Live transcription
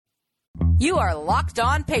You are Locked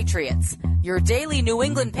On Patriots, your daily New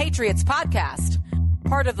England Patriots podcast.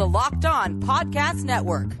 Part of the Locked On Podcast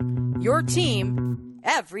Network, your team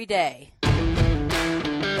every day.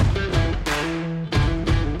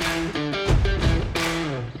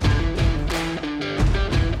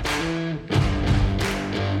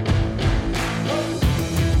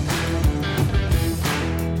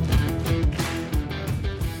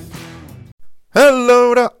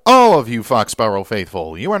 Hello to all of you Foxborough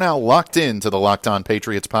faithful. You are now locked into the Locked On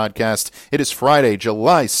Patriots podcast. It is Friday,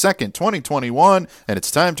 July 2nd, 2021, and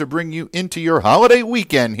it's time to bring you into your holiday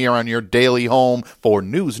weekend here on your daily home for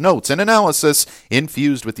news, notes, and analysis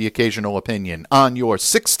infused with the occasional opinion on your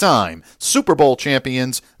six-time Super Bowl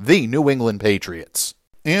champions, the New England Patriots.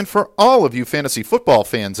 And for all of you fantasy football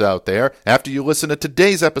fans out there, after you listen to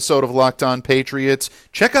today's episode of Locked On Patriots,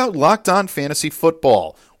 check out Locked On Fantasy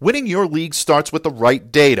Football. Winning your league starts with the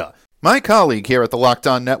right data. My colleague here at the Locked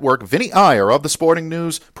On Network, Vinny Iyer of the Sporting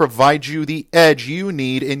News, provides you the edge you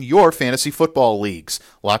need in your fantasy football leagues.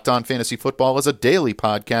 Locked On Fantasy Football is a daily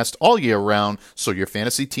podcast all year round, so your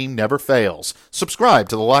fantasy team never fails. Subscribe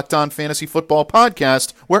to the Locked On Fantasy Football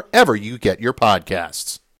podcast wherever you get your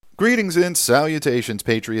podcasts. Greetings and salutations,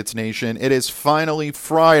 Patriots Nation. It is finally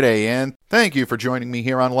Friday, and thank you for joining me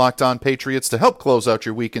here on Locked On Patriots to help close out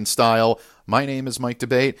your week in style. My name is Mike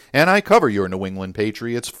Debate, and I cover your New England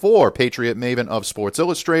Patriots for Patriot Maven of Sports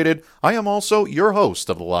Illustrated. I am also your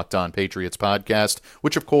host of the Locked On Patriots podcast,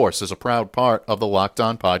 which of course is a proud part of the Locked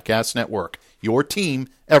On Podcast Network, your team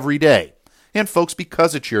every day. And folks,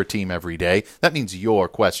 because it's your team every day, that means your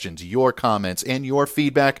questions, your comments, and your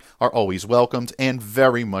feedback are always welcomed and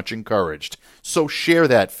very much encouraged. So share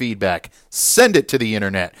that feedback. Send it to the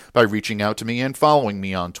internet by reaching out to me and following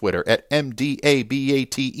me on Twitter at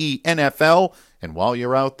MDABATENFL. And while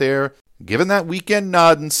you're out there, giving that weekend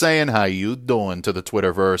nod and saying how you doing to the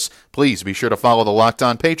Twitterverse, please be sure to follow the Locked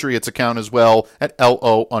On Patriots account as well at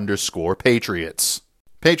LO_Patriots.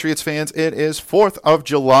 Patriots fans, it is 4th of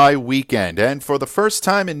July weekend, and for the first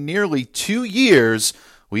time in nearly 2 years,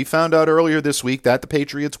 we found out earlier this week that the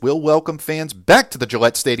Patriots will welcome fans back to the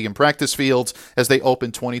Gillette Stadium practice fields as they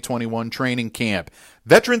open 2021 training camp.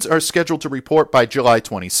 Veterans are scheduled to report by July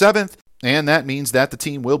 27th, and that means that the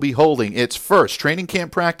team will be holding its first training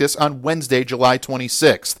camp practice on Wednesday, July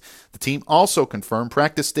 26th. The team also confirmed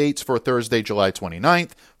practice dates for Thursday, July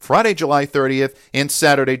 29th, Friday, July 30th, and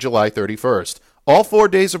Saturday, July 31st. All 4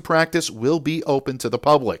 days of practice will be open to the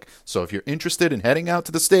public, so if you're interested in heading out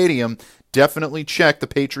to the stadium, definitely check the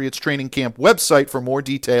Patriots training camp website for more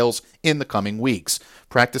details in the coming weeks.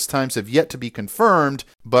 Practice times have yet to be confirmed,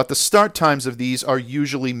 but the start times of these are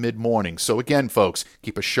usually mid-morning. So again, folks,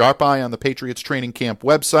 keep a sharp eye on the Patriots training camp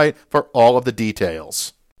website for all of the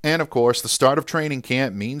details. And of course, the start of training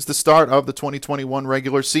camp means the start of the 2021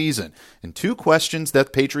 regular season. And two questions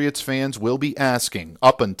that Patriots fans will be asking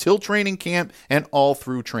up until training camp and all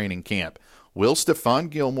through training camp. Will Stephon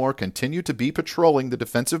Gilmore continue to be patrolling the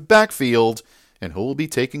defensive backfield? And who will be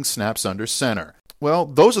taking snaps under center? Well,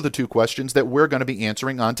 those are the two questions that we're going to be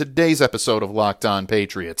answering on today's episode of Locked On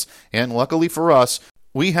Patriots. And luckily for us,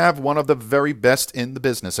 we have one of the very best in the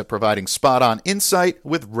business at providing spot-on insight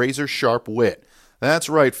with razor-sharp wit. That's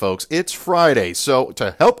right, folks. It's Friday, so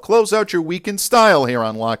to help close out your week in style here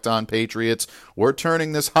on Locked On Patriots, we're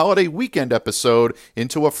turning this holiday weekend episode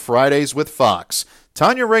into a Fridays with Fox.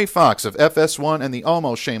 Tanya Ray Fox of FS1 and the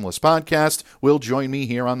Almost Shameless podcast will join me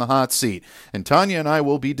here on the hot seat. And Tanya and I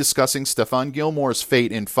will be discussing Stephon Gilmore's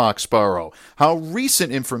fate in Foxborough, how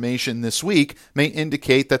recent information this week may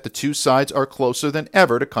indicate that the two sides are closer than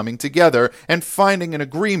ever to coming together and finding an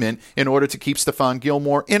agreement in order to keep Stephon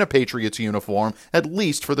Gilmore in a Patriots uniform, at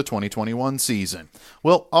least for the 2021 season.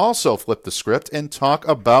 We'll also flip the script and talk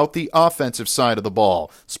about the offensive side of the ball,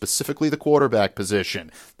 specifically the quarterback position.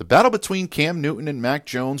 The battle between Cam Newton and Mac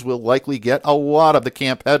Jones will likely get a lot of the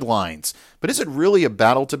camp headlines. But is it really a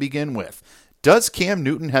battle to begin with? Does Cam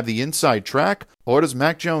Newton have the inside track, or does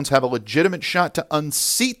Mac Jones have a legitimate shot to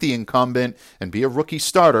unseat the incumbent and be a rookie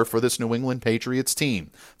starter for this New England Patriots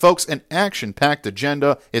team? Folks, an action-packed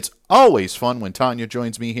agenda. It's always fun when Tanya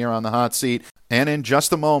joins me here on the hot seat. And in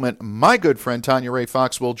just a moment, my good friend Tanya Ray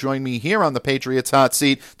Fox will join me here on the Patriots hot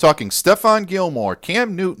seat talking Stephon Gilmore,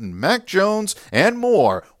 Cam Newton, Mac Jones, and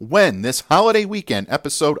more when this holiday weekend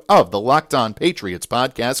episode of the Locked On Patriots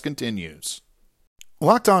podcast continues.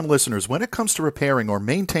 Locked On listeners, when it comes to repairing or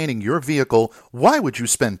maintaining your vehicle, why would you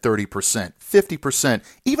spend 30%, 50%,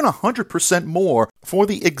 even 100% more for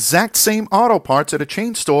the exact same auto parts at a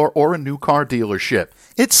chain store or a new car dealership?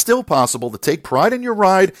 It's still possible to take pride in your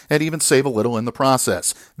ride and even save a little in the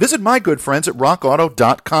process. Visit my good friends at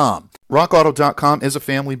rockauto.com. RockAuto.com is a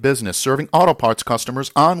family business serving auto parts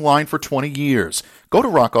customers online for 20 years. Go to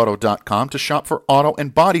RockAuto.com to shop for auto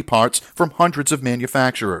and body parts from hundreds of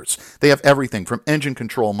manufacturers. They have everything from engine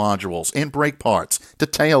control modules and brake parts to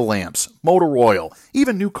tail lamps, motor oil,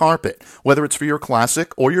 even new carpet. Whether it's for your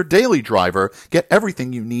classic or your daily driver, get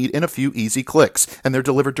everything you need in a few easy clicks, and they're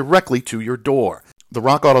delivered directly to your door. The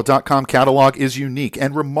RockAuto.com catalog is unique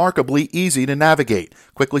and remarkably easy to navigate.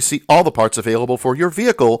 Quickly see all the parts available for your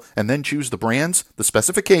vehicle and then choose the brands, the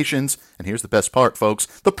specifications, and here's the best part, folks,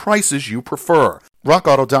 the prices you prefer.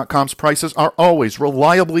 RockAuto.com's prices are always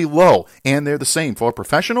reliably low, and they're the same for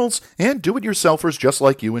professionals and do-it-yourselfers just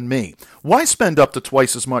like you and me. Why spend up to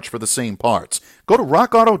twice as much for the same parts? Go to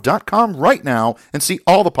RockAuto.com right now and see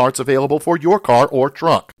all the parts available for your car or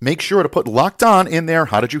truck. Make sure to put Locked On in their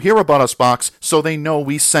How Did You Hear About Us box so they know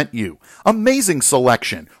we sent you. Amazing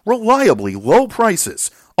selection, reliably low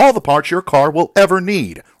prices, all the parts your car will ever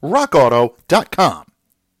need. RockAuto.com.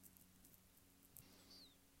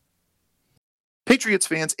 Patriots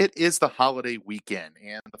fans, it is the holiday weekend,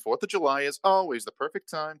 and the 4th of July is always the perfect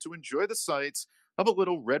time to enjoy the sights of a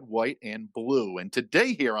little red, white, and blue. And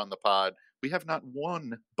today here on the pod, we have not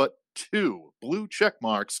one, but two blue check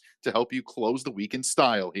marks to help you close the week in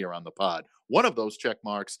style here on the pod. One of those check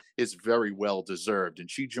marks is very well deserved,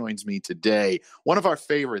 and she joins me today, one of our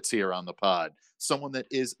favorites here on the pod, someone that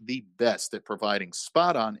is the best at providing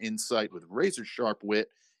spot-on insight with razor-sharp wit.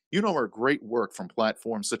 You know her great work from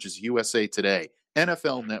platforms such as USA Today,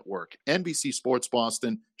 NFL Network, NBC Sports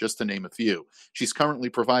Boston, just to name a few. She's currently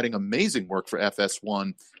providing amazing work for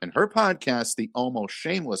FS1, and her podcast, the Almost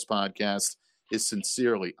Shameless Podcast, is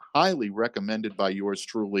sincerely, highly recommended by yours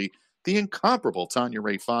truly. The incomparable Tanya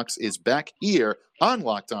Ray Fox is back here on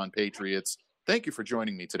Locked On Patriots. Thank you for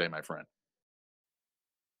joining me today, my friend.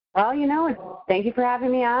 Well, thank you for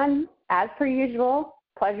having me on. As per usual,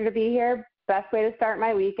 pleasure to be here. Best way to start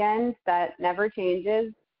my weekend. That never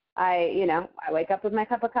changes. I wake up with my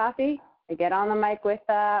cup of coffee. I get on the mic with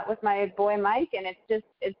my boy Mike, and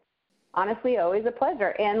it's honestly always a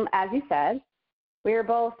pleasure. And as you said, we are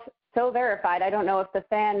both so verified. I don't know if the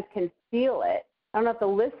fans can feel it. I don't know if the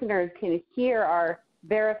listeners can hear our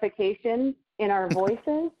verification in our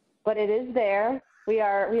voices, but it is there. We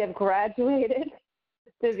have graduated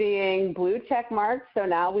to being blue check marks, so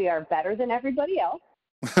now we are better than everybody else.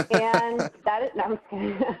 And that is, no,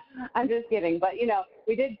 I'm just kidding. But,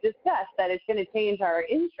 we did discuss that it's going to change our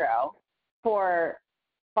intro for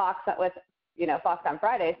Fox with, Fox on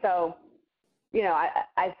Friday. So,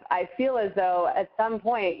 I feel as though at some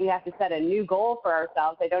point we have to set a new goal for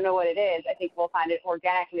ourselves. I don't know what it is. I think we'll find it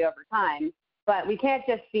organically over time. But we can't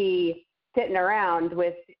just be sitting around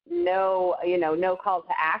with no call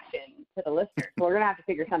to action to the listeners. We're going to have to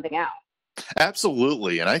figure something out.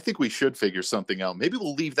 Absolutely. And I think we should figure something out. Maybe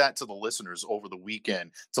we'll leave that to the listeners over the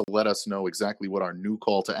weekend to let us know exactly what our new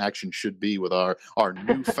call to action should be with our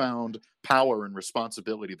newfound power and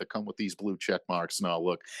responsibility that come with these blue check marks. Now,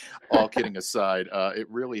 look, all kidding aside, it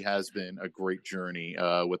really has been a great journey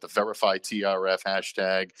with the verified TRF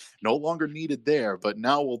hashtag. No longer needed there, but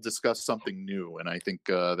now we'll discuss something new. And I think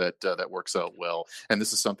that works out well. And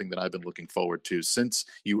this is something that I've been looking forward to since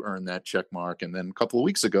you earned that check mark. And then a couple of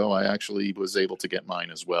weeks ago, I actually was able to get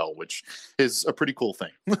mine as well, which is a pretty cool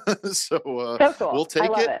thing. So cool. We'll take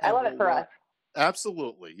it. I love it for us.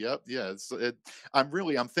 Absolutely. Yep. Yeah.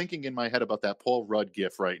 I'm thinking in my head about that Paul Rudd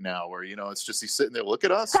gif right now where, it's just, he's sitting there, look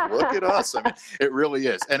at us. I mean, it really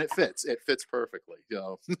is. And it fits perfectly.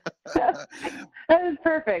 That is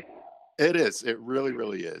perfect. It is. It really,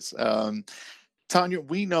 really is. Tanya,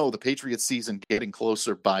 we know the Patriots season getting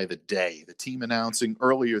closer by the day. The team announcing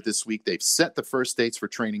earlier this week they've set the first dates for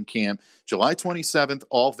training camp. July 27th,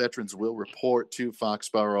 all veterans will report to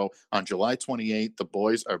Foxborough. On July 28th, the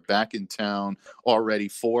boys are back in town already.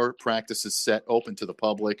 4 practices set, open to the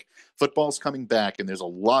public. Football's coming back, and there's a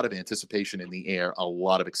lot of anticipation in the air, a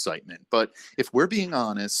lot of excitement. But if we're being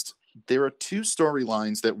honest, there are 2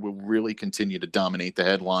 storylines that will really continue to dominate the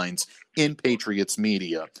headlines in Patriots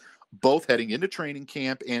media, both heading into training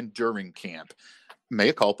camp and during camp.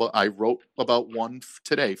 Mea culpa, I wrote about one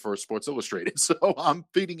today for Sports Illustrated, so I'm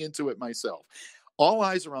feeding into it myself. All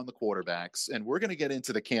eyes are on the quarterbacks, and we're going to get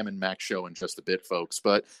into the Cam and Mac show in just a bit, folks,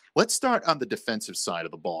 but let's start on the defensive side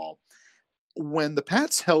of the ball. When the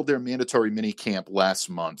Pats held their mandatory mini camp last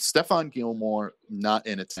month, Stephon Gilmore not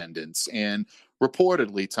in attendance, and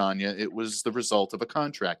reportedly, Tanya, it was the result of a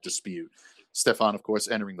contract dispute. Stephon, of course,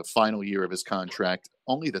 entering the final year of his contract,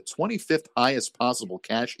 only the 25th highest possible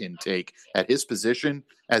cash intake at his position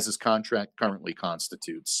as his contract currently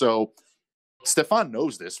constitutes. So Stefan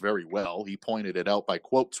knows this very well. He pointed it out by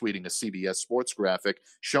quote tweeting a CBS Sports graphic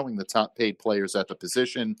showing the top paid players at the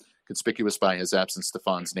position. Conspicuous by his absence,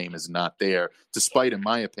 Stefan's name is not there, despite, in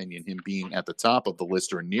my opinion, him being at the top of the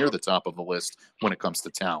list or near the top of the list when it comes to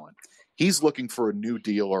talent. He's looking for a new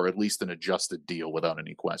deal or at least an adjusted deal without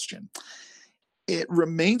any question. It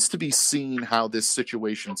remains to be seen how this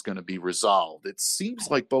situation is going to be resolved. It seems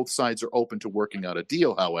like both sides are open to working out a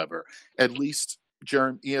deal, however. At least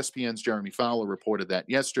ESPN's Jeremy Fowler reported that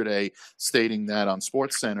yesterday, stating that on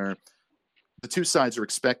SportsCenter, the two sides are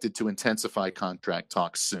expected to intensify contract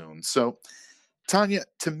talks soon. So, Tanya,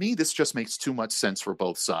 to me, this just makes too much sense for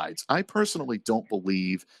both sides. I personally don't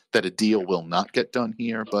believe that a deal will not get done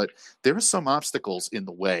here, but there are some obstacles in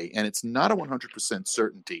the way, and it's not a 100%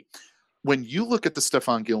 certainty. When you look at the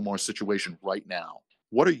Stephon Gilmore situation right now,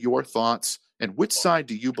 what are your thoughts, and which side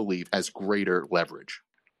do you believe has greater leverage?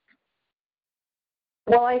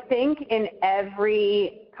 Well, I think in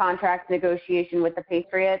every contract negotiation with the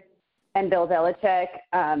Patriots and Bill Belichick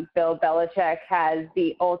has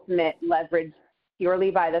the ultimate leverage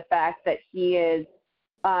purely by the fact that he is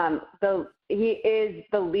the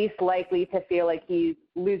least likely to feel like he's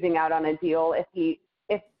losing out on a deal.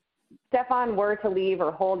 If Stephon were to leave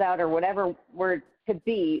or hold out or whatever were to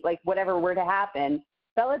be, like whatever were to happen,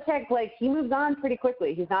 Belichick, like, he moves on pretty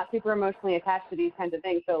quickly. He's not super emotionally attached to these kinds of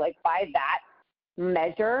things. So, like, by that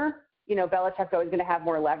measure, Belichick's always going to have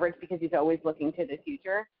more leverage because he's always looking to the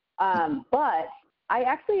future. But I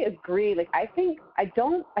actually agree. Like, I think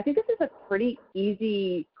this is a pretty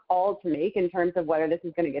easy call to make in terms of whether this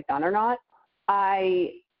is going to get done or not.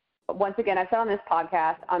 Once again, I've said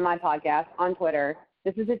on my podcast, on Twitter,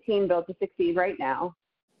 this is a team built to succeed right now.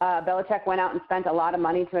 Belichick went out and spent a lot of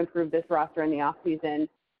money to improve this roster in the offseason.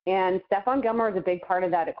 And Stephon Gilmore is a big part of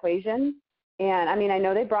that equation. And, I mean, I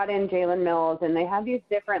know they brought in Jalen Mills, and they have these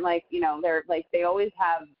different, they always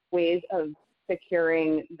have ways of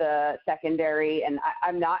securing the secondary. And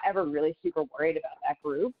I'm not ever really super worried about that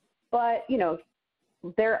group. But,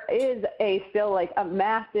 there is still a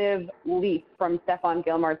massive leap from Stephon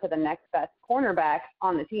Gilmore to the next best cornerback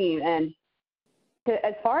on the team. And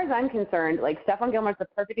as far as I'm concerned, Stephon Gilmore is the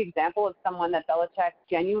perfect example of someone that Belichick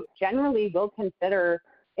generally will consider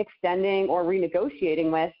extending or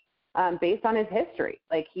renegotiating with based on his history.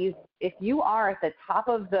 If you are at the top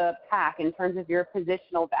of the pack in terms of your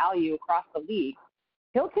positional value across the league,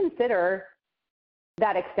 he'll consider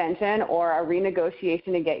that extension or a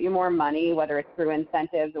renegotiation to get you more money, whether it's through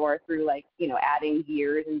incentives or through adding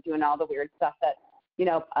years and doing all the weird stuff that,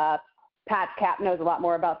 Pat Cap knows a lot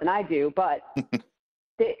more about than I do, but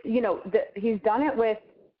he's done it with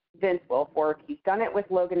Vince Wilfork. He's done it with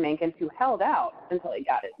Logan Mankins, who held out until he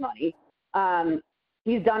got his money.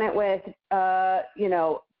 He's done it with,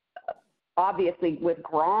 obviously with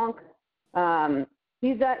Gronk.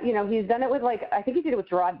 He's done it with I think he did it with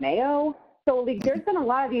Gerard Mayo. So there's been a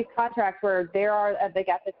lot of these contracts where they at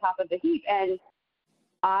the top of the heap, and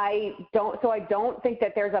I don't think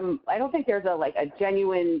that there's a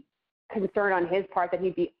genuine concern on his part that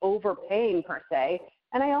he'd be overpaying per se.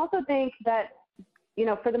 And I also think that,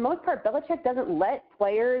 for the most part, Belichick doesn't let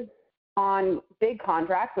players on big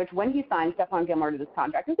contracts, which when he signed Stephon Gilmore to this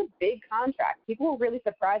contract, it was a big contract. People were really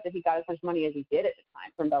surprised that he got as much money as he did at the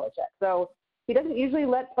time from Belichick. So he doesn't usually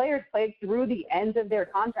let players play through the ends of their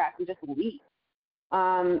contract and just leave,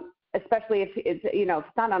 especially if it's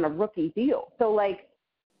not on a rookie deal. So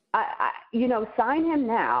sign him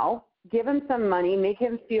now, give him some money, make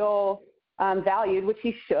him feel valued, which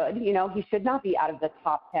he should. He should not be out of the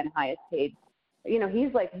top 10 highest paid.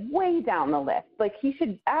 He's way down the list. He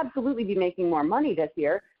should absolutely be making more money this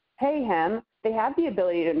year. Pay him. They have the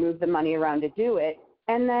ability to move the money around to do it.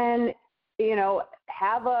 And then,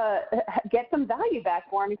 get some value back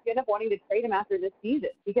for him if you end up wanting to trade him after this season.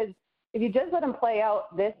 Because if you just let him play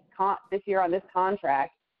out this year on this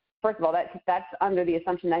contract, first of all, that's under the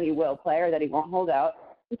assumption that he will play or that he won't hold out.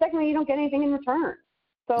 And secondly, you don't get anything in return.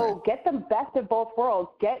 So get the best of both worlds.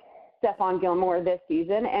 Get Stephon Gilmore this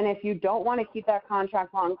season, and if you don't want to keep that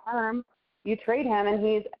contract long term, you trade him, and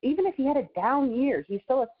even if he had a down year, he's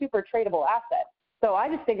still a super tradable asset. So I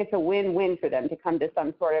just think it's a win-win for them to come to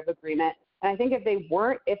some sort of agreement. And I think if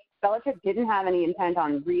Belichick didn't have any intent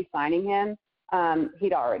on re-signing him,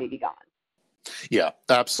 he'd already be gone. Yeah,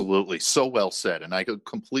 absolutely. So well said. And I could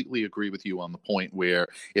completely agree with you on the point where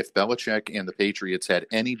if Belichick and the Patriots had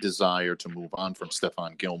any desire to move on from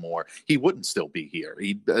Stephon Gilmore, he wouldn't still be here.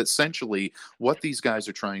 Essentially, what these guys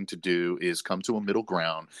are trying to do is come to a middle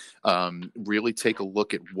ground, really take a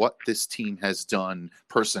look at what this team has done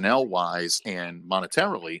personnel-wise and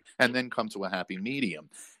monetarily, and then come to a happy medium.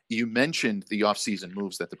 You mentioned the offseason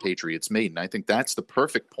moves that the Patriots made, and I think that's the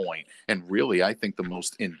perfect point. And really, I think the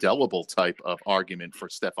most indelible type of argument for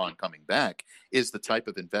Stephon coming back is the type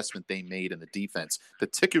of investment they made in the defense,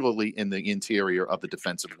 particularly in the interior of the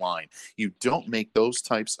defensive line. You don't make those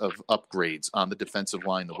types of upgrades on the defensive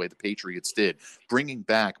line the way the Patriots did, bringing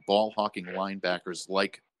back ball-hawking linebackers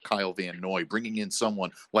like Kyle Van Noy, bringing in someone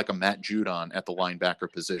like a Matt Judon at the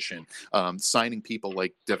linebacker position, signing people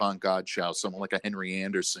like Devon Godchow, someone like a Henry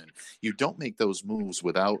Anderson. You don't make those moves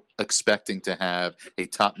without expecting to have a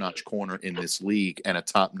top-notch corner in this league and a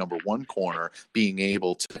top number one corner being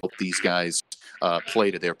able to help these guys play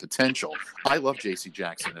to their potential. I love J.C.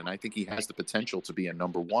 Jackson, and I think he has the potential to be a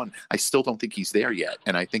number one. I still don't think he's there yet,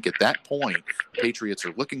 and I think at that point, Patriots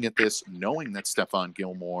are looking at this, knowing that Stephon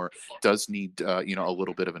Gilmore does need a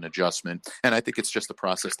little bit of an adjustment, and I think it's just a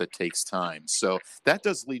process that takes time. So that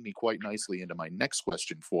does lead me quite nicely into my next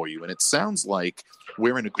question for you, and it sounds like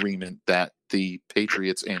we're in agreement that the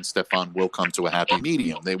Patriots and Stephon will come to a happy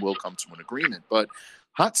medium. They will come to an agreement, but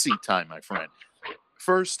hot seat time, my friend.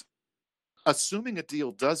 First, assuming a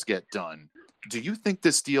deal does get done, do you think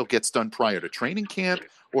this deal gets done prior to training camp,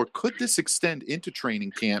 or could this extend into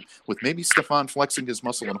training camp with maybe Stephon flexing his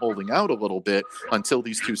muscle and holding out a little bit until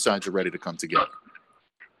these two sides are ready to come together?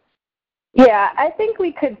 Yeah, I think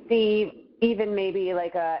we could see even maybe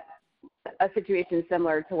like a situation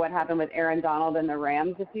similar to what happened with Aaron Donald and the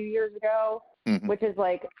Rams a few years ago, which is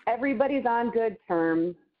like everybody's on good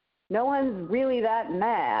terms. No one's really that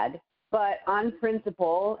mad. But on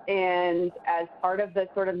principle and as part of the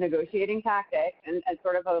sort of negotiating tactic and as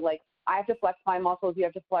sort of a like, I have to flex my muscles, you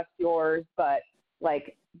have to flex yours, but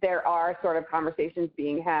like there are sort of conversations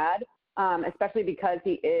being had, especially because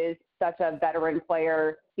he is such a veteran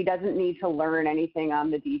player. He doesn't need to learn anything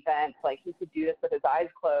on the defense. Like he could do this with his eyes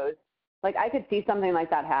closed. Like I could see something like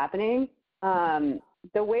that happening.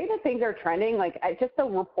 The way that things are trending, like just the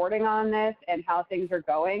reporting on this and how things are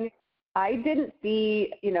going, I didn't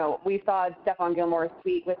see, we saw Stephon Gilmore's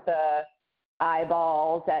tweet with the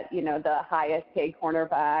eyeballs at, the highest paid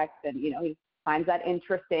cornerbacks and, he finds that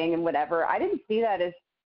interesting and whatever. I didn't see that as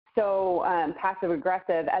so passive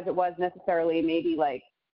aggressive as it was necessarily maybe like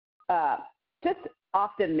just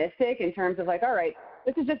optimistic in terms of like, all right,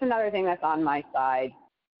 this is just another thing that's on my side.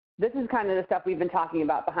 This is kind of the stuff we've been talking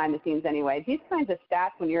about behind the scenes anyway. These kinds of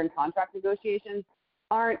stats when you're in contract negotiations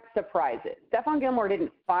aren't surprises. Stephon Gilmore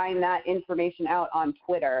didn't find that information out on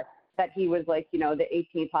Twitter that he was like, the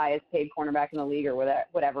 18th highest paid cornerback in the league or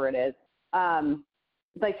whatever it is.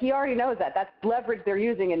 Like he already knows that. That's leverage they're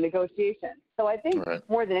using in negotiations. So I think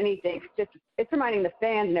more than anything, it's reminding the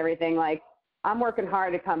fans and everything, like I'm working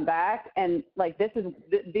hard to come back. And like, these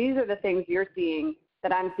are the things you're seeing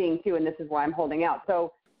that I'm seeing too. And this is why I'm holding out.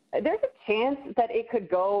 So there's a chance that it could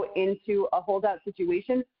go into a holdout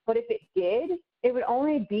situation. But if it did, it would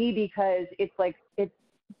only be because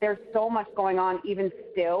there's so much going on, even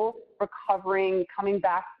still recovering, coming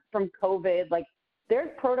back from COVID. Like there's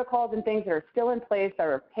protocols and things that are still in place that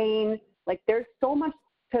are a pain. Like there's so much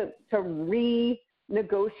to renegotiate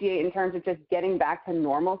in terms of just getting back to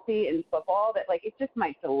normalcy in football that like it just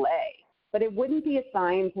might delay. But it wouldn't be a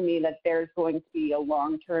sign to me that there's going to be a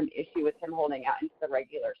long-term issue with him holding out into the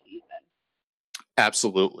regular season.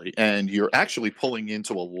 Absolutely. And you're actually pulling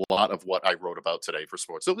into a lot of what I wrote about today for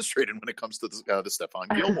Sports Illustrated when it comes to the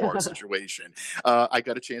Stephon Gilmore situation. I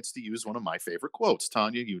got a chance to use one of my favorite quotes.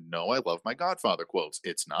 Tanya, I love my Godfather quotes.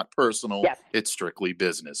 It's not personal. Yes. It's strictly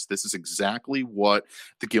business. This is exactly what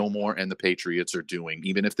the Gilmore and the Patriots are doing,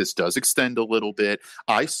 even if this does extend a little bit.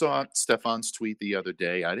 I saw Stephon's tweet the other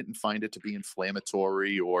day. I didn't find it to be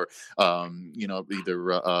inflammatory or,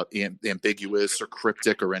 either ambiguous or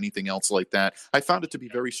cryptic or anything else like that. I found it to be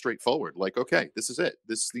very straightforward. Like, okay, this is it.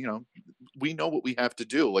 This, we know what we have to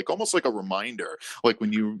do. Like almost like a reminder. Like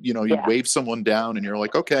when you wave someone down and you're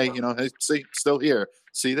like, okay, hey, see, still here.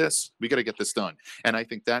 See this? We got to get this done. And I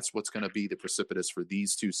think that's what's going to be the precipitous for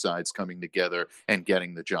these two sides coming together and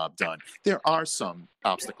getting the job done. There are some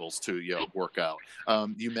obstacles to work out.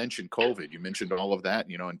 You mentioned COVID. You mentioned all of that,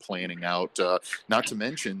 and planning out, not to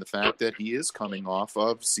mention the fact that he is coming off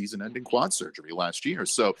of season-ending quad surgery last year.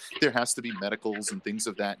 So there has to be medicals and things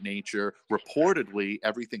of that nature. Reportedly,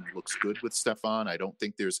 everything looks good with Stephon. I don't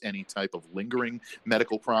think there's any type of lingering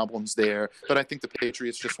medical problems there. But I think the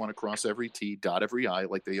Patriots just want to cross every T, dot every I, eye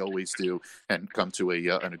like they always do and come to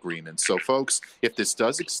an agreement. So, folks, if this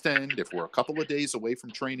does extend, if we're a couple of days away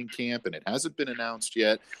from training camp and it hasn't been announced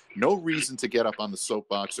yet, no reason to get up on the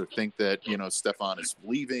soapbox or think that, Stefan is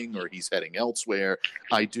leaving or he's heading elsewhere.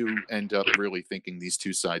 I do end up really thinking these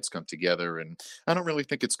two sides come together, and I don't really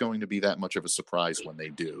think it's going to be that much of a surprise when they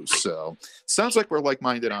do. So, sounds like we're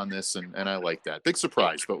like-minded on this, and I like that. Big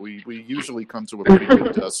surprise, but we usually come to a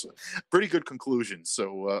pretty good conclusion.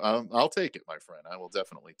 So I'll take it, my friend. I will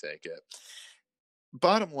definitely take it.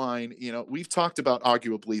 Bottom line, we've talked about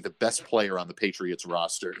arguably the best player on the Patriots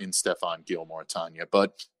roster in Stephon Gilmore, Tanya,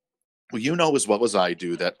 but you know as well as I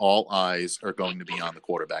do that all eyes are going to be on the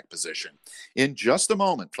quarterback position. In just a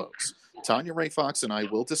moment, folks, Tanya Ray Fox and I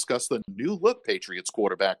will discuss the new look Patriots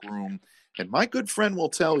quarterback room, and my good friend will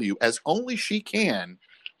tell you, as only she can,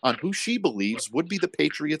 on who she believes would be the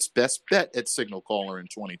Patriots' best bet at signal caller in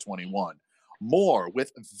 2021. More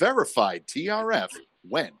with verified TRF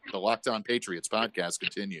when the Locked On Patriots podcast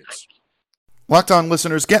continues. Locked On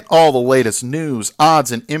listeners, get all the latest news,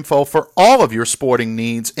 odds, and info for all of your sporting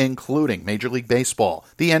needs, including Major League Baseball,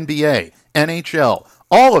 the NBA, NHL,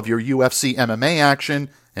 all of your UFC MMA action,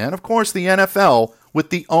 and of course the NFL,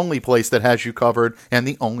 with the only place that has you covered and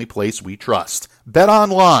the only place we trust,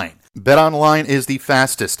 BetOnline. BetOnline is the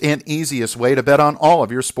fastest and easiest way to bet on all of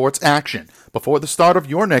your sports action. Before the start of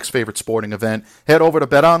your next favorite sporting event, head over to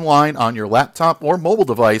BetOnline on your laptop or mobile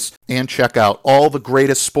device and check out all the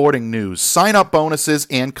greatest sporting news, sign-up bonuses,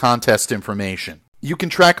 and contest information. You can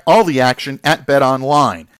track all the action at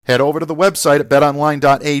BetOnline. Head over to the website at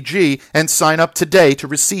betonline.ag and sign up today to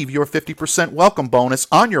receive your 50% welcome bonus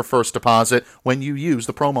on your first deposit when you use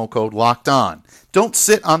the promo code LOCKEDON. Don't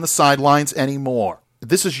sit on the sidelines anymore.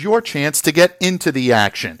 This is your chance to get into the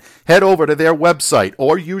action. Head over to their website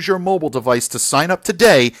or use your mobile device to sign up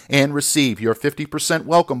today and receive your 50%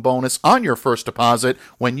 welcome bonus on your first deposit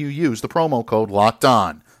when you use the promo code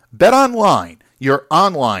LOCKEDON. BetOnline, your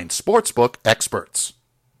online sportsbook experts.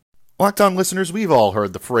 Locked On listeners, we've all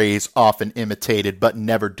heard the phrase often imitated but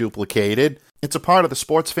never duplicated. It's a part of the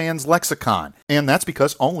sports fan's lexicon, and that's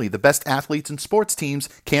because only the best athletes and sports teams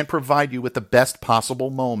can provide you with the best possible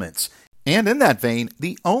moments. And in that vein,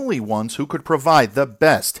 the only ones who could provide the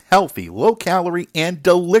best, healthy, low-calorie, and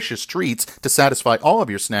delicious treats to satisfy all of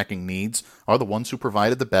your snacking needs are the ones who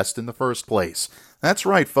provided the best in the first place. That's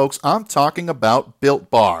right, folks, I'm talking about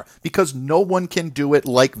Built Bar, because no one can do it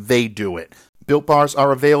like they do it. Built Bars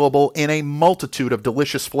are available in a multitude of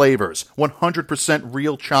delicious flavors, 100%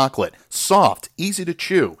 real chocolate, soft, easy to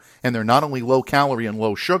chew, and they're not only low calorie and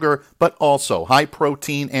low sugar, but also high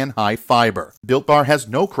protein and high fiber. Built Bar has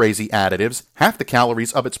no crazy additives, half the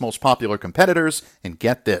calories of its most popular competitors, and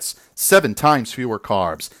get this, 7 times fewer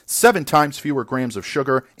carbs, 7 times fewer grams of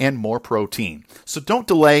sugar, and more protein. So don't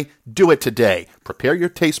delay, do it today. Prepare your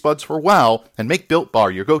taste buds for wow, and make Built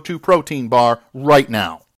Bar your go-to protein bar right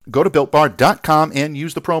now. Go to BuiltBar.com and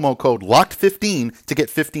use the promo code LOCKED15 to get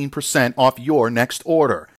 15% off your next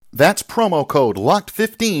order. That's promo code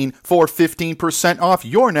LOCKED15 for 15% off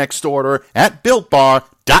your next order at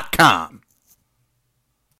BuiltBar.com.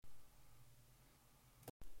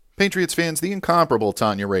 Patriots fans, the incomparable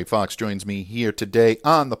Tanya Ray Fox joins me here today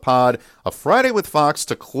on the pod, a Friday with Fox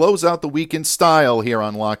to close out the week in style here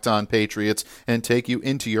on Locked On Patriots and take you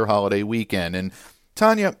into your holiday weekend. And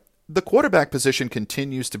Tanya, the quarterback position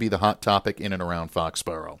continues to be the hot topic in and around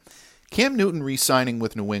Foxborough. Cam Newton re-signing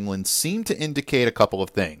with New England seemed to indicate a couple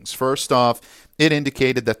of things. First off, it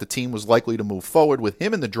indicated that the team was likely to move forward with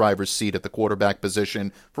him in the driver's seat at the quarterback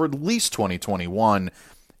position for at least 2021.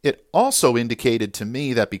 It also indicated to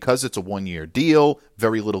me that because it's a one-year deal,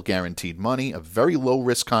 very little guaranteed money, a very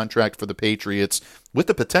low-risk contract for the Patriots, with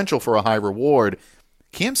the potential for a high reward,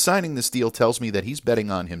 Cam signing this deal tells me that he's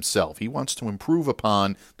betting on himself. He wants to improve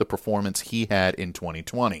upon the performance he had in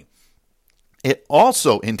 2020. It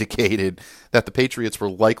also indicated that the Patriots were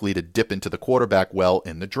likely to dip into the quarterback well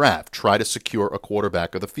in the draft, try to secure a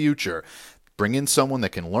quarterback of the future, bring in someone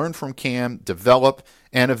that can learn from Cam, develop,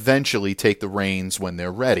 and eventually take the reins when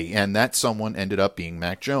they're ready. And that someone ended up being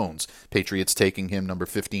Mac Jones, Patriots taking him number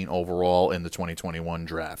 15 overall in the 2021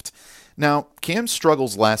 draft. Now, Cam's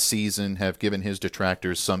struggles last season have given his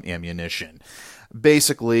detractors some ammunition.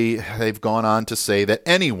 Basically, they've gone on to say that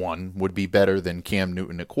anyone would be better than Cam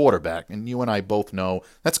Newton at quarterback, and you and I both know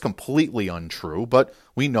that's completely untrue, but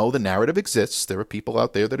we know the narrative exists. There are people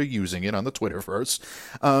out there that are using it on the Twitterverse.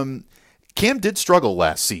 Cam did struggle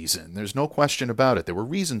last season. There's no question about it. There were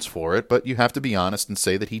reasons for it, but you have to be honest and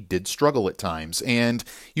say that he did struggle at times, and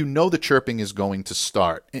you know the chirping is going to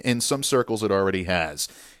start. In some circles, it already has.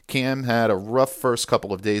 Cam had a rough first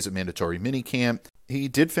couple of days at mandatory minicamp. He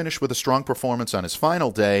did finish with a strong performance on his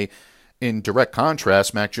final day. In direct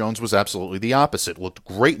contrast, Mac Jones was absolutely the opposite. Looked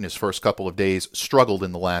great in his first couple of days, struggled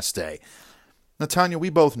in the last day. Now, Tanya, we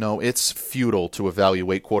both know it's futile to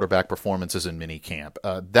evaluate quarterback performances in minicamp.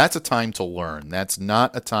 That's a time to learn. That's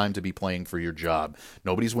not a time to be playing for your job.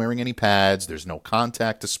 Nobody's wearing any pads. There's no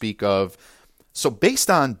contact to speak of. So based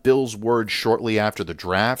on Bill's words shortly after the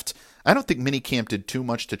draft, I don't think minicamp did too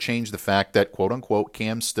much to change the fact that, quote-unquote,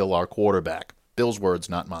 Cam's still our quarterback. Bill's words,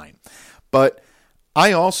 not mine. But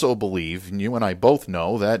I also believe, and you and I both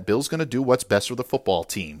know, that Bill's going to do what's best for the football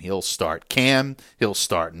team. He'll start Cam, he'll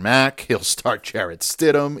start Mac, he'll start Jarrett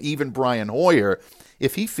Stidham, even Brian Hoyer,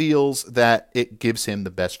 if he feels that it gives him the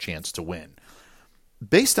best chance to win.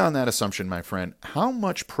 Based on that assumption, my friend, how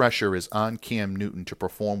much pressure is on Cam Newton to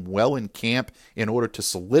perform well in camp in order to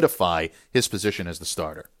solidify his position as the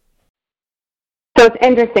starter? So it's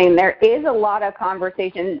interesting. There is a lot of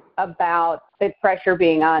conversation about the pressure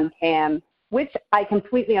being on Cam, which I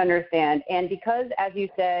completely understand. And because, as you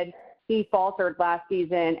said, he faltered last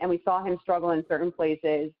season and we saw him struggle in certain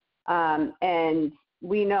places. And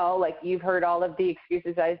we know, like you've heard all of the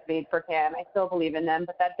excuses I've made for Cam. I still believe in them,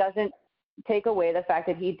 but that doesn't take away the fact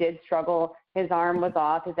that he did struggle. His arm was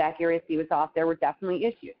off. His accuracy was off. There were definitely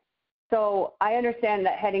issues. So I understand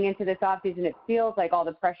that heading into this offseason, it feels like all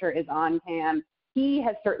the pressure is on Cam. He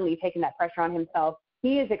has certainly taken that pressure on himself.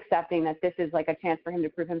 He is accepting that this is like a chance for him to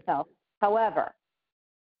prove himself. However,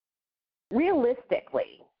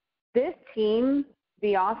 realistically, this team,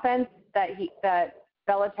 the offense that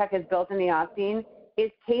Belichick has built in the offseason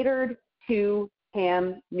is catered to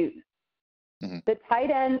Cam Newton. Mm-hmm. The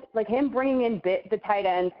tight ends, like him bringing in the tight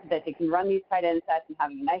ends so that they can run these tight end sets and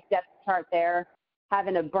having a nice depth chart there,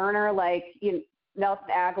 having a burner like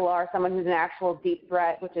Nelson Aguilar, someone who's an actual deep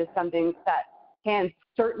threat, which is something that Cam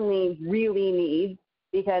certainly really needs,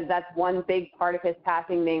 because that's one big part of his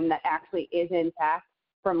passing game that actually is intact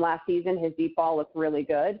from last season. His deep ball looks really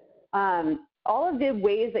good. All of the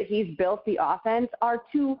ways that he's built the offense are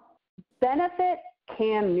to benefit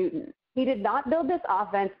Cam Newton. He did not build this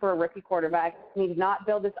offense for a rookie quarterback. He did not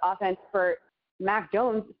build this offense for Mac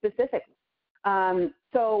Jones specifically.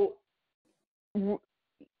 So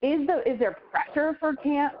is there pressure for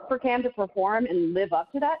Cam to perform and live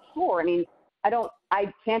up to that? Sure. I mean,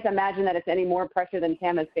 I can't imagine that it's any more pressure than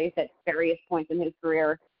Cam has faced at various points in his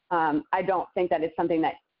career. I don't think that it's something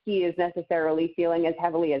that he is necessarily feeling as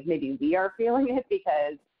heavily as maybe we are feeling it,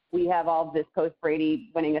 because we have all of this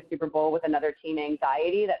post-Brady winning a Super Bowl with another team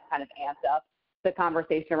anxiety that kind of amps up the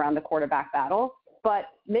conversation around the quarterback battle. But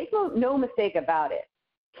make no mistake about it,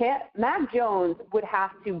 Mac Jones would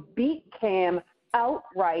have to beat Cam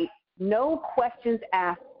outright, no questions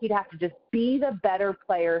asked. He'd have to just be the better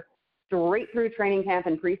player straight through training camp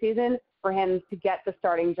and preseason for him to get the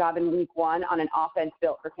starting job in week one on an offense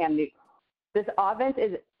built for Cam Newton. This offense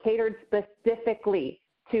is catered specifically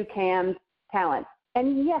to Cam's talent.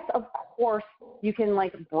 And yes, of course, you can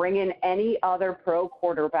bring in any other pro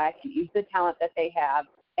quarterback and use the talent that they have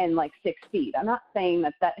and succeed. I'm not saying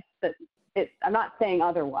I'm not saying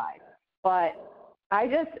otherwise, but I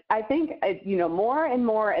think more and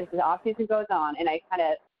more as the offseason goes on, and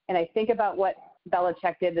I think about what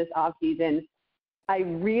Belichick did this offseason, I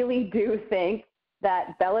really do think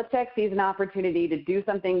that Belichick sees an opportunity to do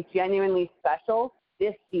something genuinely special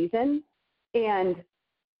this season, and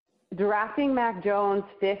drafting Mac Jones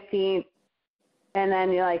 15th and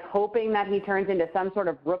then hoping that he turns into some sort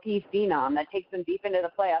of rookie phenom that takes them deep into the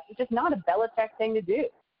playoffs. It's just not a Belichick thing to do.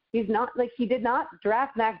 He did not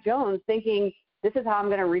draft Mac Jones thinking this is how I'm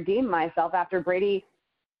going to redeem myself after Brady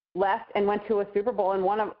left and went to a Super Bowl and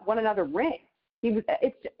won another ring.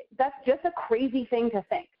 That's just a crazy thing to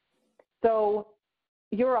think. So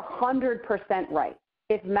you're 100% right.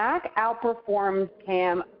 If Mac outperforms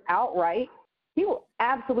Cam outright, he will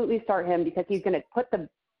absolutely start him because he's going to put the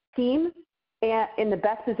team in the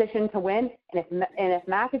best position to win. And if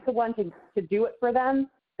Mac is the one to do it for them,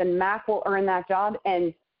 then Mac will earn that job.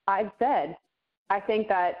 And I've said, I think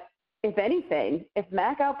that if anything, if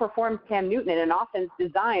Mac outperforms Cam Newton in an offense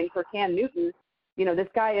designed for Cam Newton, this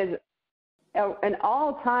guy is an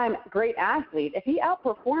all-time great athlete. If he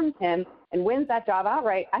outperforms him and wins that job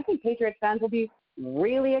outright, I think Patriots fans will be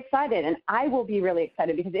really excited, and I will be really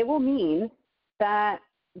excited because it will mean that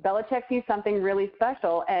Belichick sees something really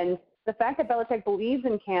special. And the fact that Belichick believes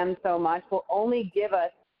in Cam so much will only give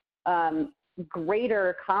us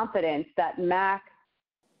greater confidence that Mac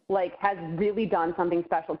has really done something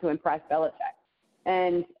special to impress Belichick.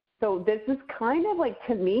 And so this is kind of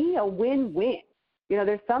to me, a win-win.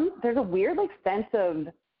 There's a weird sense of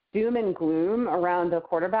doom and gloom around the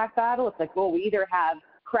quarterback battle. It's we either have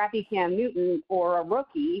crappy Cam Newton or a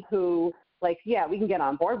rookie who, like, yeah, we can get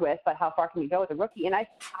on board with, but how far can we go with a rookie? And I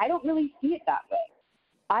don't really see it that way.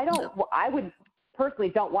 I would personally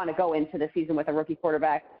don't want to go into the season with a rookie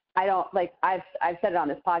quarterback. I don't, like, I've said it on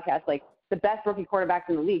this podcast, like, the best rookie quarterbacks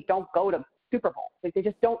in the league don't go to Super Bowl. Like, they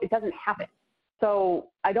just don't, it doesn't happen. So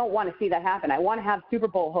I don't want to see that happen. I want to have Super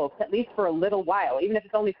Bowl hopes, at least for a little while, even if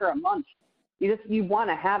it's only for a month. You want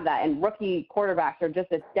to have that, and rookie quarterbacks are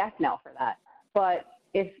just a death knell for that. But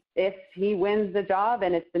if he wins the job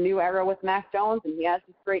and it's the new era with Mac Jones and he has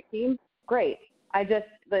this great team, great.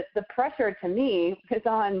 The pressure to me is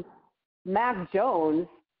on Mac Jones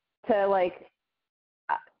to, like,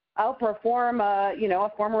 outperform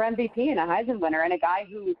a former MVP and a Heisman winner and a guy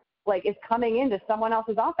who, like, is coming into someone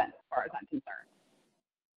else's offense, as far as I'm concerned.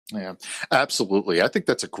 Yeah, absolutely. I think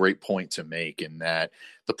that's a great point to make, in that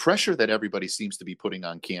the pressure that everybody seems to be putting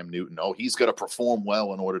on Cam Newton, he's got to perform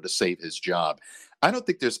well in order to save his job. I don't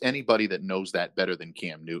think there's anybody that knows that better than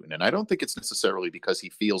Cam Newton. And I don't think it's necessarily because he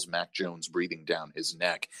feels Mac Jones breathing down his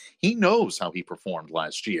neck. He knows how he performed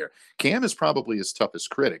last year. Cam is probably his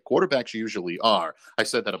toughest critic. Quarterbacks usually are. I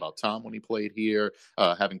said that about Tom when he played here,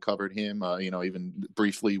 having covered him, even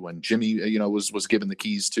briefly when Jimmy, was given the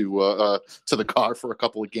keys to the car for a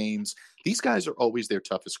couple of games. These guys are always their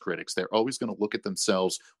toughest critics. They're always going to look at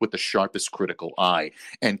themselves with the sharpest critical eye.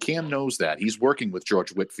 And Cam knows that. He's working with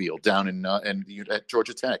George Whitfield down at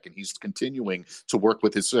Georgia Tech, and he's continuing to work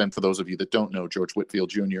with his, and for those of you that don't know, George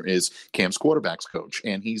Whitfield Jr. is Cam's quarterbacks coach,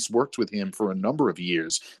 and he's worked with him for a number of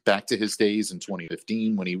years, back to his days in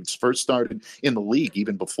 2015 when he first started in the league.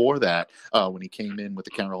 Even before that, when he came in with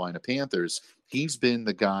the Carolina Panthers, he's been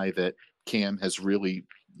the guy that Cam has really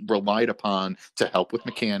relied upon to help with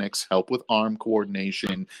mechanics, help with arm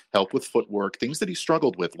coordination, help with footwork, things that he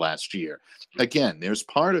struggled with last year. Again, there's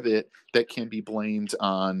part of it that can be blamed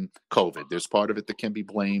on COVID. There's part of it that can be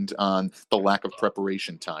blamed on the lack of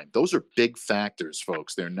preparation time. Those are big factors,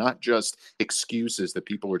 folks. They're not just excuses that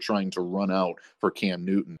people are trying to run out for Cam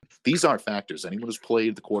Newton. These are factors. Anyone who's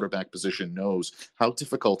played the quarterback position knows how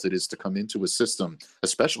difficult it is to come into a system,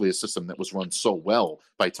 especially a system that was run so well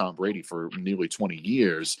by Tom Brady for nearly 20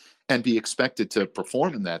 years, and be expected to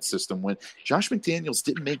perform in that system when Josh McDaniels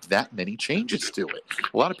didn't make that many changes to it.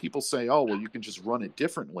 A lot of people say, oh, well, you can just run it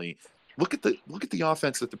differently. Look at the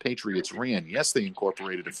offense that the Patriots ran. Yes, they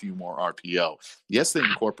incorporated a few more RPO. Yes, they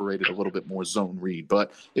incorporated a little bit more zone read,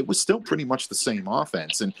 but it was still pretty much the same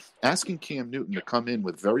offense. And asking Cam Newton to come in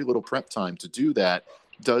with very little prep time to do that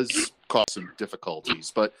does cause some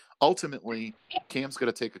difficulties. But ultimately, Cam's got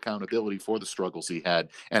to take accountability for the struggles he had,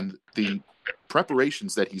 and the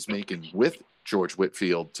preparations that he's making with George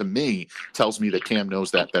Whitfield, to me, tells me that Cam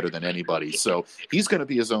knows that better than anybody. So he's going to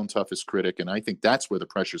be his own toughest critic, and I think that's where the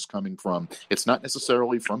pressure's coming from. It's not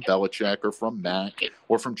necessarily from Belichick or from Mac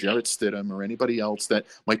or from Jarrett Stidham or anybody else that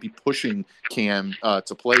might be pushing Cam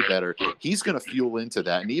to play better. He's going to fuel into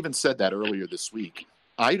that, and he even said that earlier this week.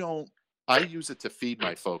 I use it to feed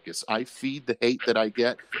my focus. I feed the hate that I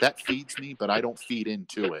get. That feeds me, but I don't feed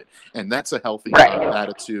into it. And that's a healthy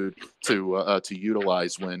attitude to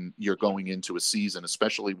utilize when you're going into a season,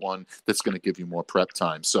 especially one that's going to give you more prep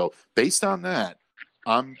time. So based on that,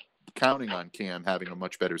 I'm counting on Cam having a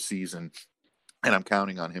much better season, and I'm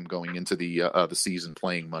counting on him going into the season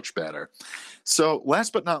playing much better. So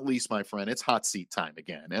last but not least, my friend, it's hot seat time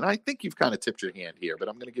again. And I think you've kind of tipped your hand here, but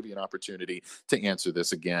I'm going to give you an opportunity to answer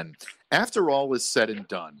this again. After all is said and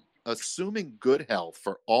done, assuming good health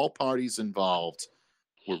for all parties involved,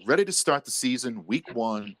 we're ready to start the season, week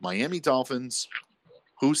 1, Miami Dolphins.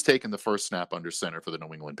 Who's taking the first snap under center for the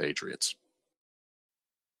New England Patriots?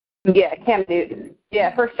 Yeah, Cam Newton.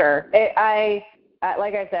 Yeah, for sure.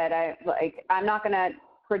 Like I said, I'm not going to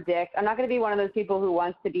predict. I'm not going to be one of those people who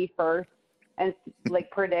wants to be first and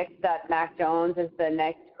predict that Mac Jones is the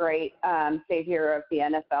next great savior of the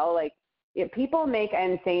NFL. People make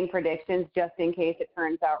insane predictions just in case it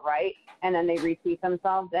turns out right, and then they repeat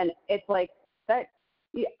themselves. And it's like that.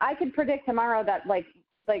 I could predict tomorrow that like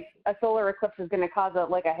a solar eclipse is going to cause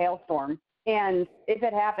a hailstorm. And if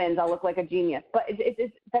it happens, I'll look like a genius. But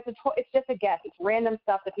it's just a guess. It's random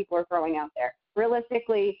stuff that people are throwing out there.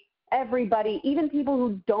 Realistically, everybody, even people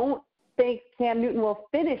who don't think Cam Newton will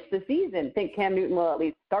finish the season, think Cam Newton will at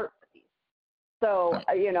least start the season. So,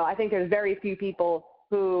 I think there's very few people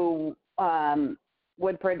who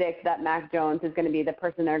would predict that Mac Jones is going to be the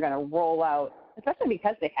person they're going to roll out, especially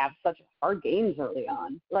because they have such hard games early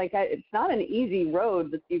on. It's not an easy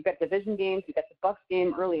road. You've got division games. You've got the Bucs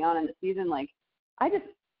game early on in the season.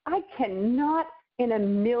 I cannot in a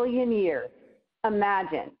million years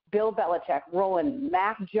imagine Bill Belichick rolling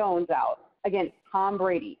Mac Jones out against Tom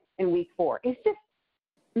Brady in week 4. It's just,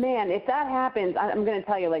 Man, if that happens, I'm going to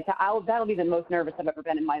tell you, like, that'll be the most nervous I've ever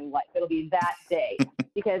been in my life. It'll be that day.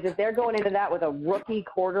 Because if they're going into that with a rookie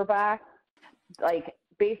quarterback, like,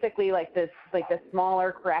 basically like the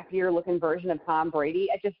smaller, crappier looking version of Tom Brady,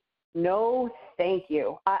 no, thank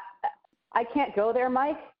you. I can't go there,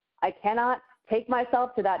 Mike. I cannot take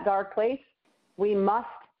myself to that dark place. We must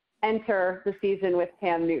enter the season with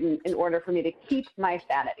Cam Newton in order for me to keep my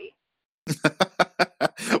sanity.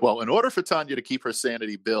 Well, in order for Tanya to keep her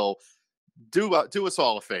sanity, Bill, do us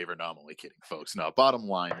all a favor. No, I'm only kidding, folks. No, bottom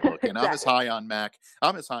line, look, and Exactly. I'm as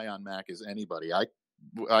high on Mac as anybody.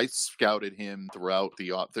 I scouted him throughout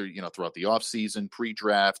the off season,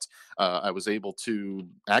 pre-draft. I was able to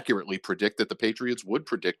accurately predict that the Patriots would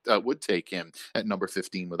take him at number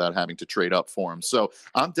 15 without having to trade up for him. So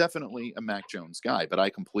I'm definitely a Mac Jones guy, but I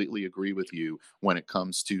completely agree with you when it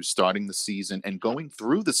comes to starting the season and going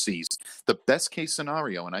through the season. The best case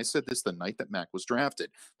scenario, and I said this the night that Mac was drafted,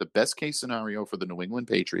 the best case scenario for the New England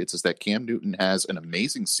Patriots is that Cam Newton has an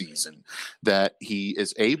amazing season, that he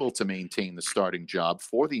is able to maintain the starting job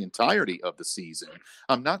for the entirety of the season.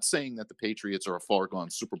 I'm not saying that the Patriots are a foregone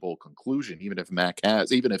Super Bowl conclusion, even if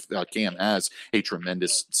Cam has a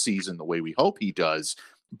tremendous season the way we hope he does.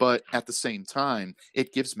 But at the same time,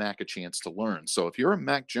 it gives Mac a chance to learn. So if you're a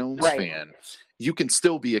Mac Jones fan, you can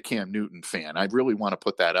still be a Cam Newton fan. I really want to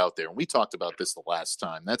put that out there. And we talked about this the last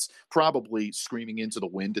time. That's probably screaming into the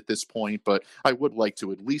wind at this point, but I would like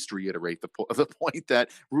to at least reiterate the point that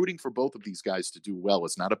rooting for both of these guys to do well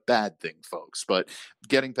is not a bad thing, folks. But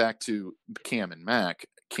getting back to Cam and Mac,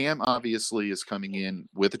 Cam obviously is coming in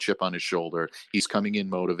with a chip on his shoulder. He's coming in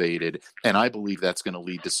motivated, and I believe that's going to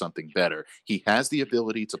lead to something better. He has the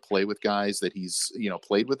ability to play with guys that he's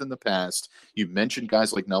played with in the past. You mentioned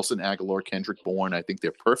guys like Nelson Aguilar, Kendrick Bourne. I think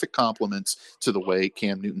they're perfect complements to the way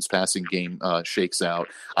Cam Newton's passing game shakes out.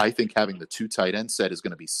 I think having the two tight end set is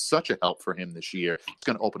going to be such a help for him this year. It's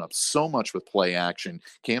going to open up so much with play action.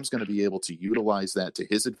 Cam's going to be able to utilize that to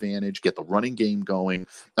his advantage, get the running game going.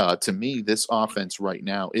 To me, this offense right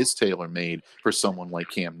now is tailor-made for someone like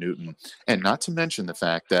Cam Newton. And not to mention the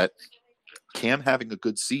fact that Cam having a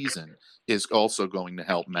good season is also going to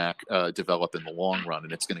help Mac develop in the long run,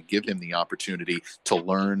 and it's going to give him the opportunity to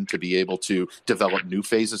learn, to be able to develop new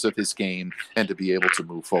phases of his game, and to be able to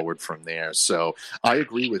move forward from there. So I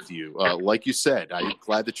agree with you. Like you said, I'm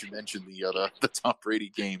glad that you mentioned the Tom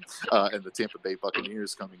Brady game and the Tampa Bay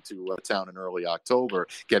Buccaneers coming to town in early October.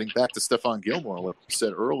 Getting back to Stephon Gilmore, like you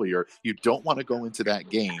said earlier, you don't want to go into that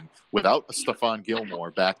game without a Stephon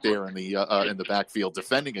Gilmore back there in the backfield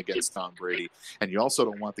defending against Tom Brady, and you also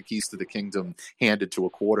don't want the keys to the kingdom handed to a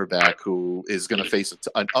quarterback who is going to face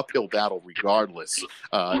an uphill battle regardless.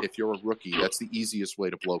 If you're a rookie, that's the easiest way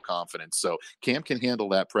to blow confidence. So Cam can handle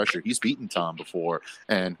that pressure. He's beaten Tom before,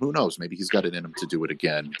 and who knows, maybe he's got it in him to do it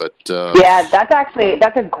again. But yeah, that's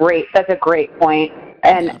a great point.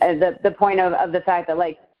 And the point of the fact that,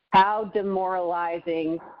 like, how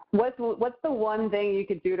demoralizing. What's the one thing you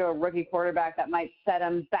could do to a rookie quarterback that might set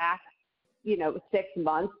him back, 6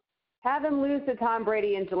 months? Have him lose to Tom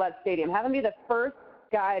Brady in Gillette Stadium. Have him be the first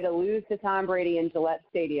guy to lose to Tom Brady in Gillette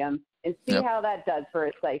Stadium and see how that does for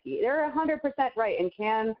his psyche. They're 100% right, and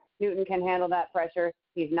Cam Newton can handle that pressure.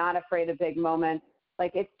 He's not afraid of big moments.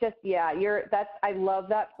 Like, it's just, I love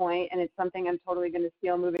that point, and it's something I'm totally going to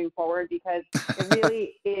steal moving forward, because it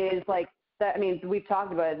really is like that. I mean, we've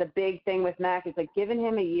talked about it. The big thing with Mac is, like, giving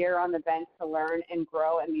him a year on the bench to learn and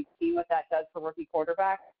grow, and we've seen what that does for rookie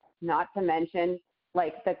quarterbacks, not to mention,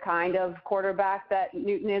 like, the kind of quarterback that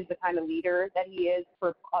Newton is, the kind of leader that he is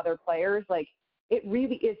for other players. Like, it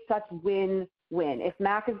really is such win-win. If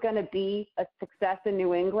Mac is going to be a success in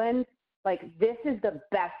New England, like, this is the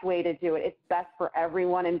best way to do it. It's best for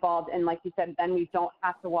everyone involved. And like you said, then we don't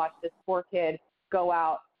have to watch this poor kid go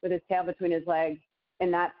out with his tail between his legs in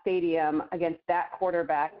that stadium against that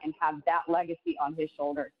quarterback and have that legacy on his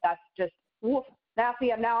shoulders. That's just, woof. Now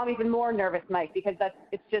I'm even more nervous, Mike, because that's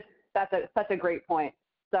such a great point.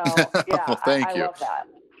 So, yeah, well, thank you. I love that.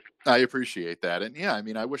 I appreciate that. And yeah, I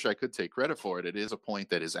mean, I wish I could take credit for it. It is a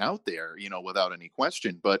point that is out there, without any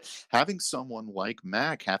question. But having someone like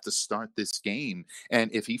Mac have to start this game,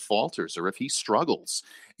 and if he falters or if he struggles,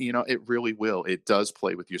 it really will. It does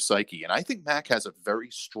play with your psyche. And I think Mac has a very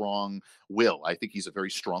strong will. I think he's a very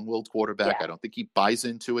strong-willed quarterback. Yeah. I don't think he buys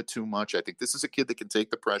into it too much. I think this is a kid that can take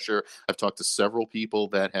the pressure. I've talked to several people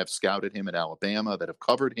that have scouted him at Alabama, that have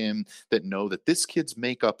covered him, that know that this kid's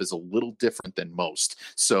makeup is a little different than most.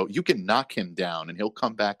 So you can knock him down and he'll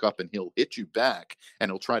come back up and he'll hit you back, and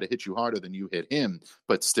he'll try to hit you harder than you hit him.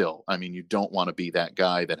 But still, I mean, you don't want to be that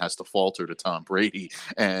guy that has to falter to Tom Brady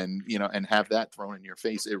and have that thrown in your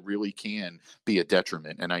face. it really can be a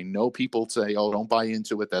detriment. And I know people say, oh, don't buy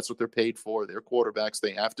into it. That's what they're paid for. They're quarterbacks.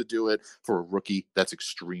 They have to do it. For a rookie, that's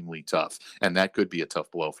extremely tough. And that could be a tough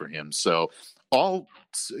blow for him. So all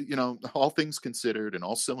things considered and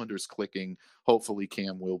all cylinders clicking, hopefully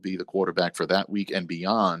Cam will be the quarterback for that week and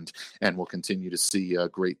beyond, and we'll continue to see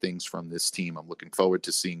great things from this team. I'm looking forward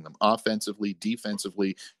to seeing them offensively,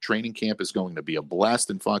 defensively. Training camp is going to be a blast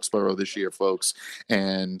in Foxborough this year, folks,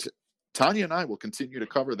 and Tanya and I will continue to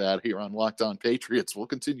cover that here on Locked On Patriots. We'll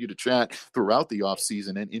continue to chat throughout the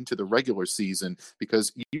offseason and into the regular season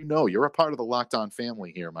because you're a part of the Locked On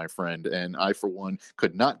family here, my friend. And I, for one,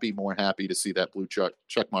 could not be more happy to see that blue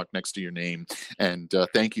check mark next to your name. And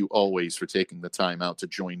thank you always for taking the time out to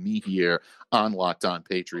join me here on Locked On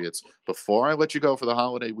Patriots. Before I let you go for the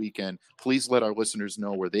holiday weekend, please let our listeners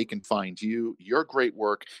know where they can find you, your great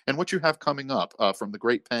work, and what you have coming up from the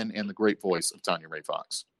great pen and the great voice of Tanya Ray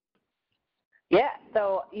Fox. Yeah,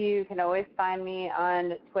 so you can always find me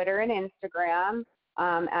on Twitter and Instagram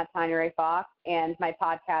at Tanya Ray Fox, and my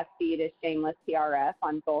podcast feed is Shameless TRF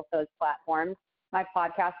on both those platforms. My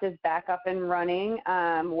podcast is back up and running.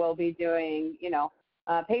 We'll be doing,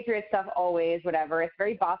 Patriot stuff always, whatever. It's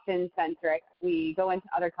very Boston-centric. We go into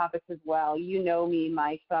other topics as well. You know me,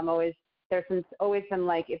 Mike, so there's always some,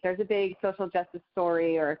 like, if there's a big social justice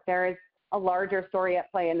story or if there is a larger story at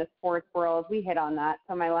play in the sports world, we hit on that.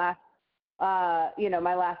 So my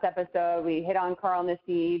last episode, we hit on Carl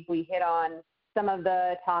Nassib. We hit on some of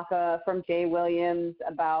the talk from Jay Williams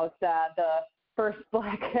about the first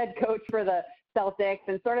black head coach for the Celtics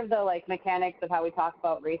and sort of the mechanics of how we talk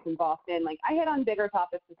about race in Boston. I hit on bigger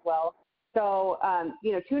topics as well. So,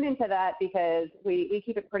 tune into that because we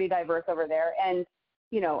keep it pretty diverse over there. And,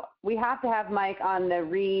 we have to have Mike on the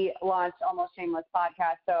relaunched Almost Shameless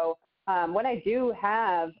podcast. So, when I do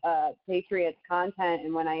have Patriots content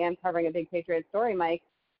and when I am covering a big Patriots story, Mike,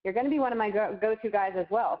 you're going to be one of my go-to guys as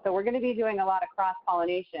well. So we're going to be doing a lot of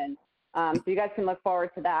cross-pollination. So you guys can look forward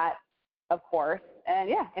to that, of course. And,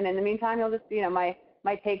 yeah, and in the meantime, you'll just,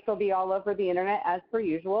 my takes will be all over the internet as per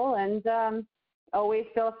usual. And always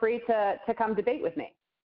feel free to come debate with me.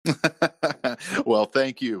 Well,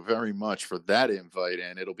 thank you very much for that invite,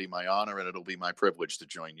 and it'll be my honor and it'll be my privilege to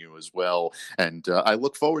join you as well. And I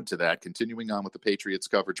look forward to that, continuing on with the Patriots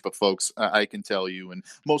coverage. But folks, I can tell you, and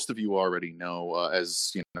most of you already know,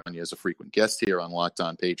 as a frequent guest here on Locked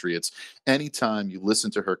On Patriots, anytime you listen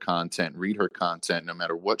to her content, read her content, no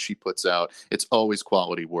matter what she puts out, it's always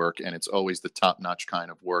quality work, and it's always the top-notch kind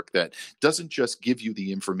of work that doesn't just give you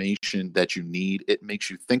the information that you need. It makes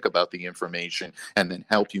you think about the information and then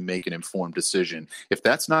help you make an informed decision. If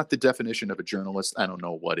that's not the definition of a journalist, I don't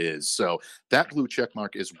know what is. So that blue check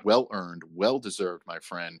mark is well earned, well deserved, my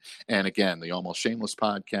friend. And again, the Almost Shameless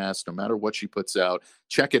podcast, no matter what she puts out,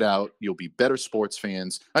 check it out. You'll be better sports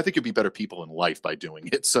fans. I think you'll be better people in life by doing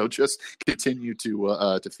it. So just continue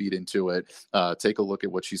to feed into it. Take a look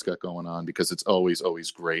at what she's got going on because it's always, always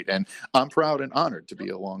great. And I'm proud and honored to be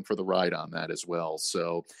along for the ride on that as well.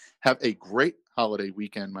 So have a great holiday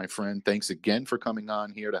weekend, my friend. Thanks again for coming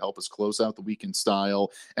on here to help us close out the week in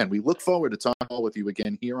style. And we look forward to talking with you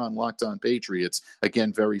again here on Locked On Patriots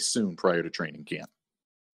again very soon prior to training camp.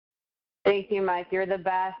 Thank you, Mike. You're the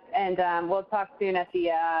best. And we'll talk soon at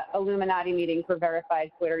the Illuminati meeting for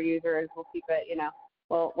verified Twitter users. We'll keep it,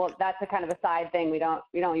 well, that's a kind of a side thing. We don't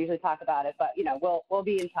usually talk about it, but, we'll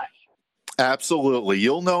be in touch. Absolutely.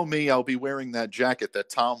 You'll know me. I'll be wearing that jacket that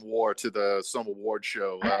Tom wore to some award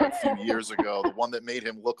show a few years ago, the one that made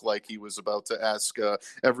him look like he was about to ask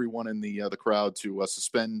everyone in the crowd to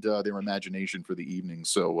suspend their imagination for the evening.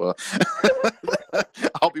 So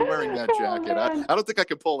I'll be wearing that jacket. I don't think I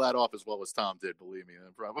can pull that off as well as Tom did, believe me.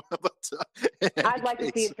 Probably. But, I'd like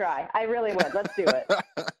to see you try. I really would. Let's do it.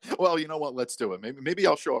 Well, you know what? Let's do it. Maybe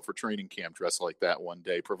I'll show up for training camp dressed like that one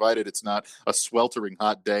day, provided it's not a sweltering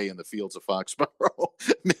hot day in the fields of Foxborough.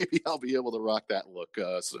 Maybe I'll be able to rock that look.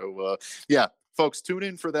 Yeah, folks, tune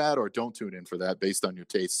in for that or don't tune in for that based on your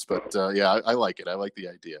tastes. But I like it. I like the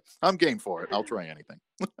idea. I'm game for it. I'll try anything.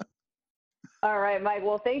 All right, Mike.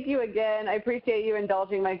 Well, thank you again. I appreciate you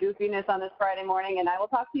indulging my goofiness on this Friday morning, and I will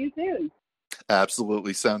talk to you soon.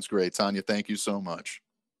 Absolutely. Sounds great. Tanya, thank you so much.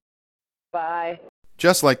 Bye.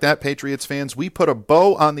 Just like that, Patriots fans, we put a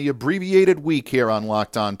bow on the abbreviated week here on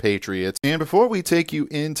Locked On Patriots. And before we take you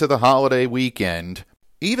into the holiday weekend,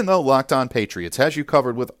 even though Locked On Patriots has you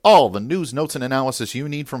covered with all the news, notes, and analysis you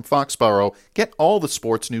need from Foxborough, get all the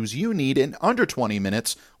sports news you need in under 20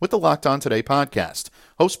 minutes with the Locked On Today podcast.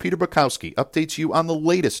 Host Peter Bukowski updates you on the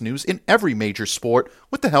latest news in every major sport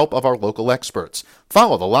with the help of our local experts.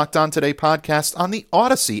 Follow the Locked On Today podcast on the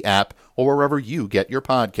Odyssey app or wherever you get your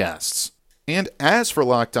podcasts. And as for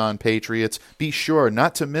Locked On Patriots, be sure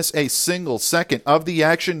not to miss a single second of the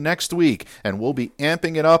action next week, and we'll be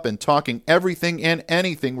amping it up and talking everything and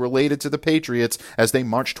anything related to the Patriots as they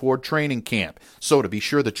march toward training camp. So to be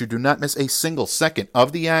sure that you do not miss a single second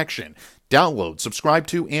of the action, download, subscribe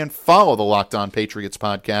to, and follow the Locked On Patriots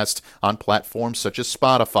podcast on platforms such as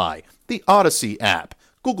Spotify, the Odyssey app,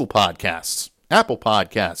 Google Podcasts, Apple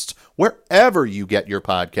Podcasts, wherever you get your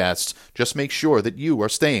podcasts. Just make sure that you are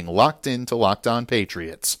staying locked into Locked On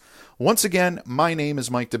Patriots. Once again, my name is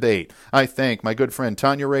Mike Debate. I thank my good friend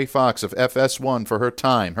Tanya Ray Fox of FS1 for her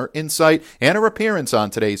time, her insight, and her appearance on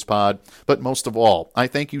today's pod. But most of all, I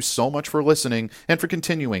thank you so much for listening and for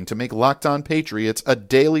continuing to make Locked On Patriots a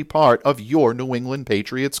daily part of your New England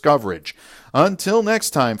Patriots coverage. Until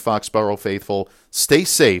next time, Foxborough faithful, stay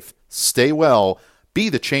safe, stay well, be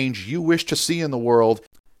the change you wish to see in the world.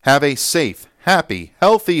 Have a safe, happy,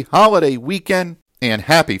 healthy holiday weekend, and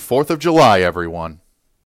happy 4th of July, everyone.